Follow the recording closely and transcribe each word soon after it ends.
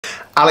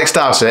Alex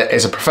Dowsett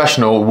is a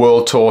professional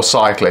World Tour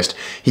cyclist.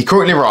 He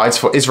currently rides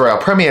for Israel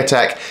Premier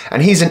Tech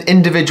and he's an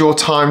individual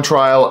time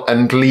trial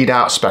and lead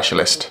out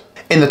specialist.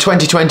 In the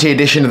 2020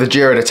 edition of the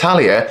Giro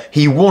d'Italia,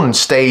 he won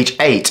stage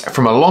 8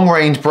 from a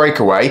long-range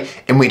breakaway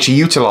in which he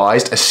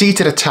utilised a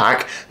seated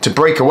attack to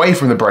break away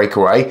from the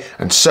breakaway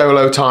and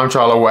solo time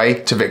trial away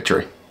to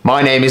victory.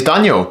 My name is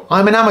Daniel,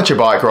 I'm an amateur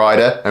bike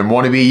rider and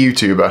wannabe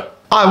YouTuber.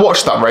 I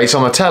watched that race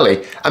on the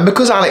telly, and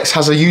because Alex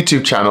has a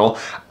YouTube channel,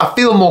 I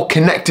feel more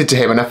connected to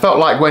him, and I felt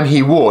like when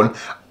he won,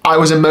 I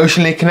was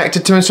emotionally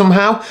connected to him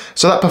somehow,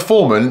 so that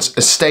performance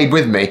has stayed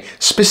with me,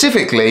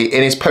 specifically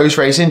in his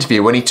post-race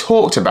interview when he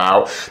talked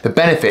about the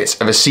benefits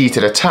of a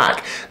seated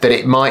attack, that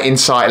it might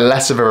incite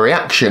less of a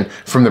reaction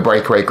from the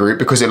breakaway group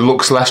because it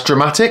looks less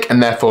dramatic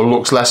and therefore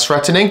looks less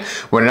threatening,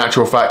 when in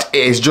actual fact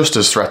it is just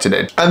as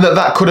threatening, and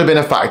that could have been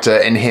a factor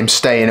in him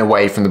staying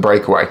away from the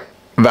breakaway.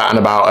 That and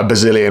about a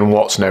bazillion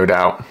watts, no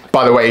doubt.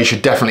 By the way, you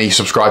should definitely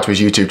subscribe to his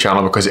YouTube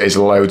channel because it is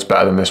loads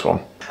better than this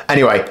one.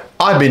 Anyway,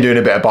 I've been doing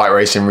a bit of bike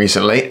racing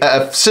recently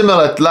at a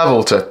similar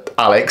level to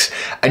Alex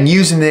and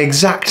using the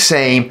exact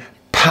same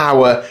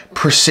power,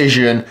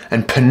 precision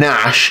and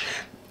panache.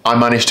 I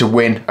managed to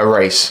win a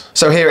race.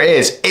 So here it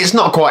is. It's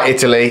not quite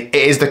Italy. It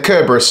is the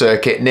Kerbera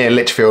circuit near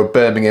Lichfield,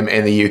 Birmingham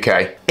in the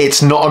UK.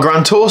 It's not a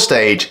Grand Tour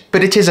stage,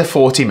 but it is a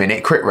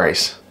 40-minute crit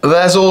race.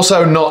 There's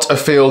also not a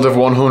field of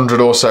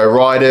 100 or so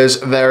riders.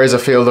 There is a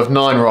field of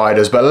 9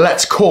 riders, but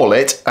let's call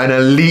it an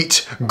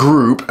elite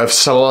group of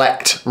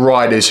select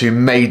riders who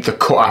made the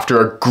cut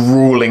after a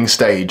grueling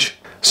stage.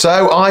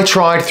 So I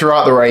tried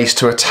throughout the race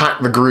to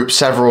attack the group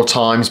several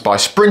times by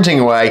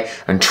sprinting away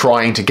and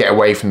trying to get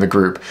away from the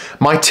group.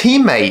 My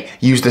teammate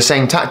used the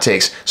same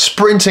tactics,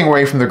 sprinting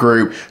away from the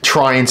group,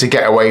 trying to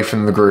get away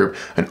from the group.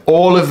 And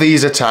all of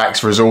these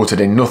attacks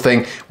resulted in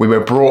nothing. We were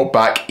brought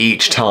back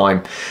each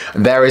time.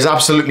 There is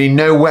absolutely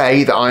no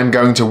way that I'm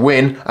going to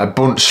win a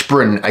bunch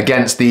sprint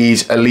against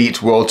these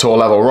elite World Tour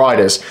level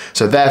riders.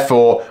 So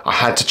therefore I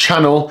had to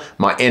channel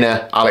my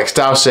inner Alex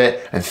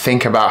Dowsett and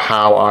think about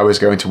how I was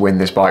going to win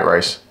this bike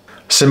race.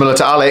 Similar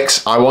to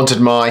Alex, I wanted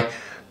my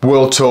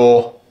World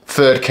Tour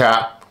third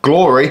cap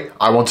glory.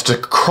 I wanted to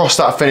cross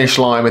that finish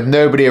line with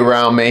nobody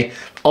around me,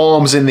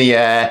 arms in the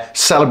air,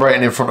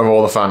 celebrating in front of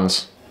all the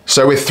fans.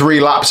 So with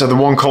 3 laps of the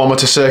 1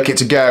 kilometre circuit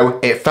to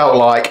go, it felt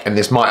like, and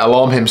this might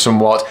alarm him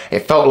somewhat,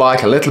 it felt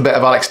like a little bit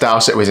of Alex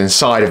Dowsett was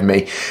inside of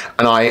me.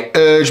 And I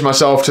urged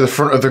myself to the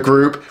front of the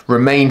group,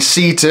 remained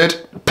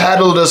seated,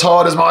 pedalled as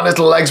hard as my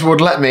little legs would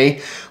let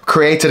me,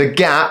 created a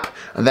gap,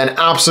 and then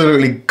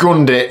absolutely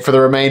gunned it for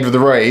the remainder of the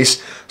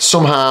race,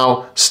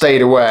 somehow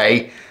stayed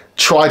away,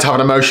 tried to have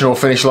an emotional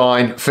finish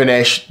line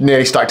finish,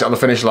 nearly stacked it on the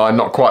finish line,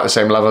 not quite the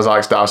same level as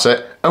Alex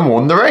Dowsett, and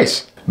won the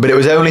race. But it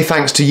was only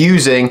thanks to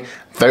using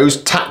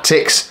those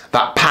tactics,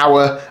 that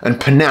power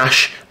and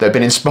panache that had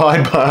been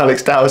inspired by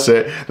Alex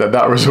Dowsett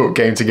that result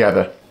came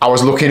together. I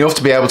was lucky enough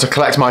to be able to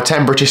collect my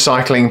 10 British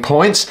cycling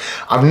points.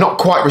 I've not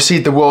quite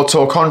received the World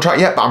Tour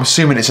contract yet, but I'm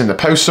assuming it's in the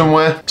post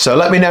somewhere. So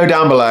let me know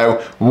down below,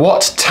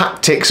 what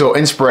tactics or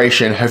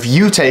inspiration have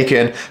you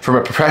taken from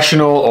a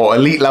professional or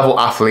elite level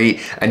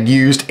athlete and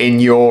used in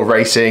your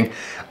racing?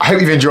 I hope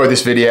you've enjoyed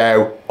this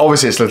video.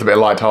 Obviously it's a little bit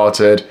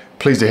lighthearted.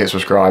 Please do hit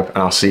subscribe and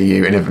I'll see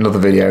you in another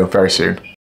video very soon.